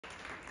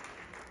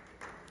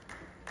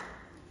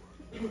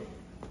Don't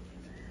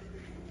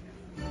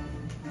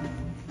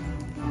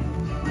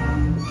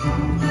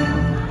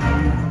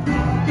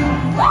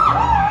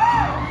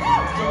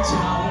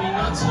tell me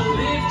not to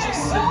live,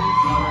 just sit and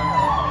putter.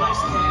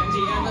 Life's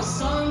candy and the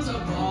sun's a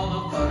ball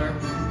of butter.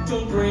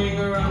 Don't bring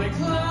around a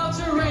cloud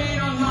to rain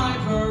on my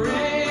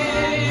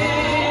parade.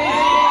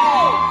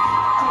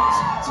 Don't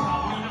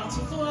tell me not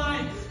to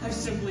fly, I've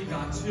simply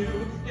got to.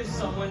 If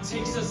someone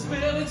takes a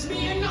spill, it's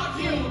me and not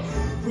you.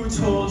 Who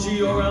told you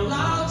you're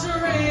allowed to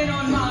rain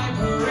on my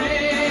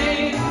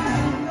parade?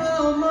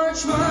 I'll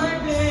march my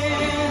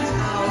band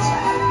out.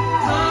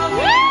 I'll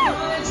beat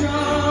my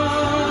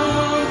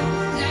drum.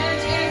 And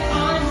if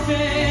I'm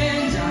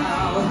fanned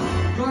out,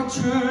 you'll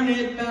turn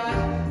it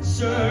back,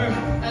 sir.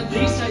 At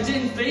least I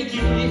didn't fake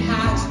it,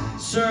 hat,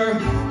 sir.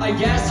 I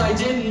guess I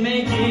didn't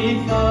make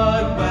it,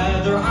 but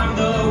whether I'm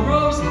the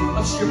rose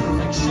of sheer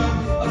perfection,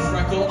 a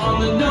freckle on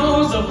the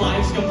nose of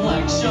life's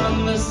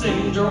complexion, the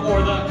cinder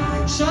or the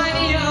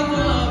shiny apple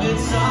of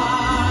its eye,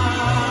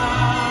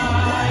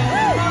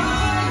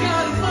 I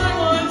gotta fly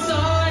once,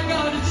 I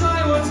gotta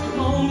try once,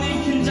 only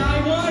can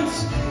die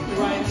once,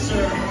 right,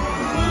 sir?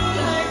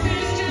 Life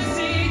is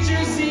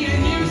juicy,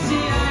 and you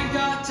see I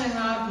got to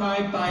have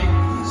my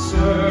bite,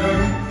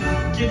 sir.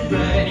 Get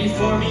ready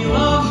for me,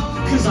 love,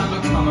 cause I'm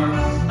a comer.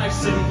 I've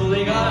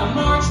simply gotta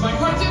march my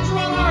heart's a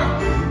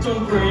drummer.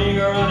 Don't bring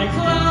her on a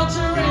cloud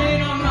to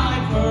rain on my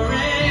parade.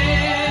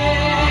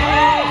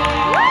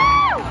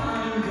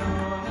 I'm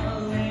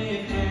gonna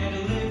live and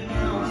live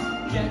now.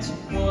 Get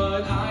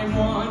what I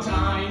want,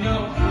 I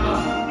know.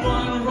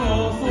 One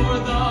roll for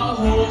the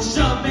whole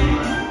shebang.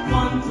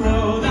 One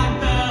throw, that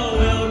bell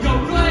will go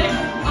clang.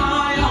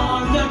 Eye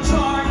on the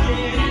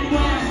target and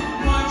wham.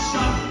 One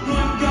shot,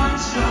 one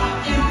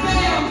gunshot, and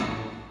bam!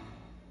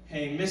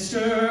 Hey,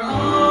 Mr.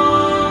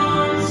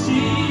 Armstein.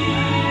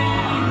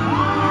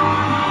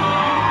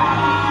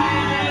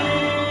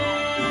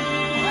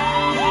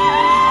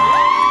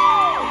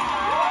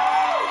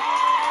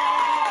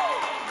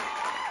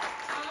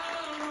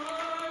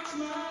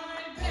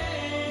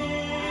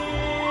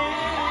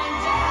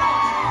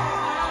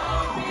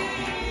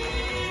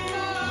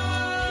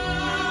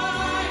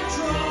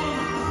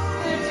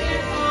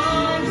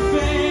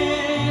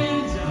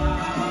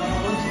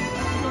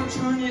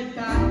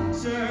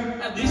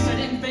 At least I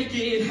didn't fake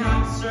it,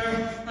 hat,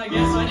 sir. I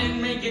guess I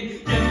didn't make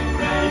it. Get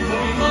ready for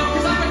me, love,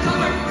 cause I'm a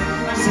comer.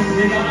 I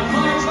simply gotta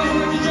march my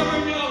heart to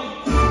drummer,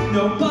 no.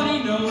 Nobody,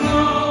 no,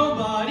 no.